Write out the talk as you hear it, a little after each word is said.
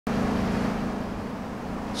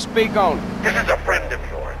Speak on it. This is a friend of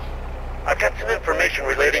yours. I've got some information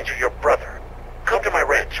relating to your brother. Come to my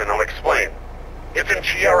ranch and I'll explain. It's in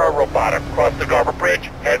Sierra Robotic. Cross the Garber Bridge,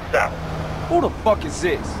 head south. Who the fuck is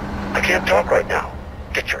this? I can't talk right now.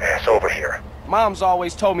 Get your ass over here. Mom's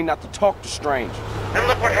always told me not to talk to strangers. And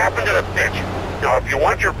look what happened to the bitch. Now, if you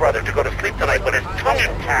want your brother to go to sleep tonight with his tongue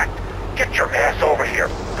intact, get your ass over here.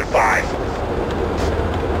 Goodbye.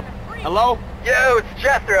 Hello? Yo, it's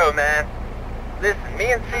Jethro, man. Listen,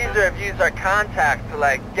 me and Caesar have used our contacts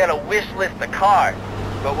to, get a wish list of cars.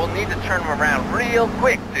 But we'll need to turn them around real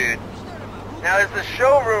quick, dude. Now, there's a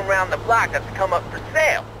showroom around the block that's come up for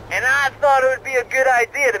sale. And I thought it would be a good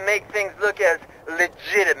idea to make things look as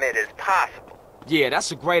legitimate as possible. Yeah,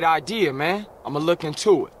 that's a great idea, man. I'ma look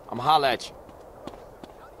into it. I'ma holler at you.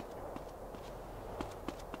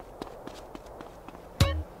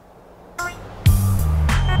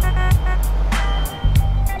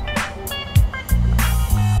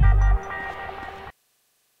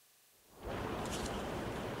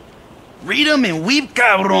 Read 'em and weep,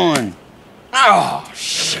 cabron. Oh,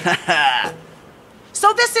 shit.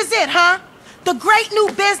 So this is it, huh? The great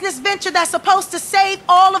new business venture that's supposed to save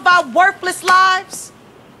all of our worthless lives?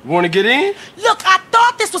 You wanna get in? Look, I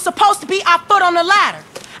thought this was supposed to be our foot on the ladder.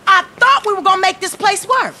 I thought we were gonna make this place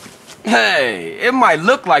work. Hey, it might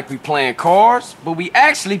look like we playing cards, but we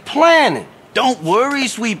actually planning. Don't worry,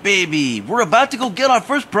 sweet baby. We're about to go get our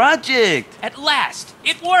first project. At last,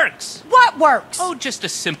 it works! What works? Oh, just a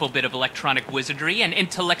simple bit of electronic wizardry and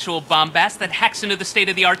intellectual bombast that hacks into the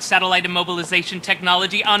state-of-the-art satellite immobilization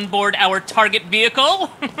technology on board our target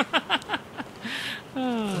vehicle.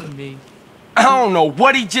 Oh, me. I don't know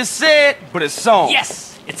what he just said, but it's on.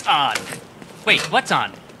 Yes, it's on. Wait, what's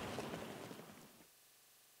on?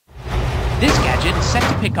 This gadget is set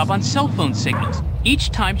to pick up on cell phone signals.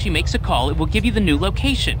 Each time she makes a call, it will give you the new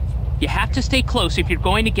location. You have to stay close if you're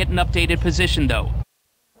going to get an updated position, though.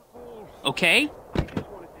 Okay?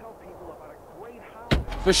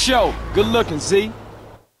 For sure. Good looking, Z.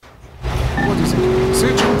 What is it?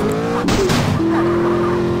 Situation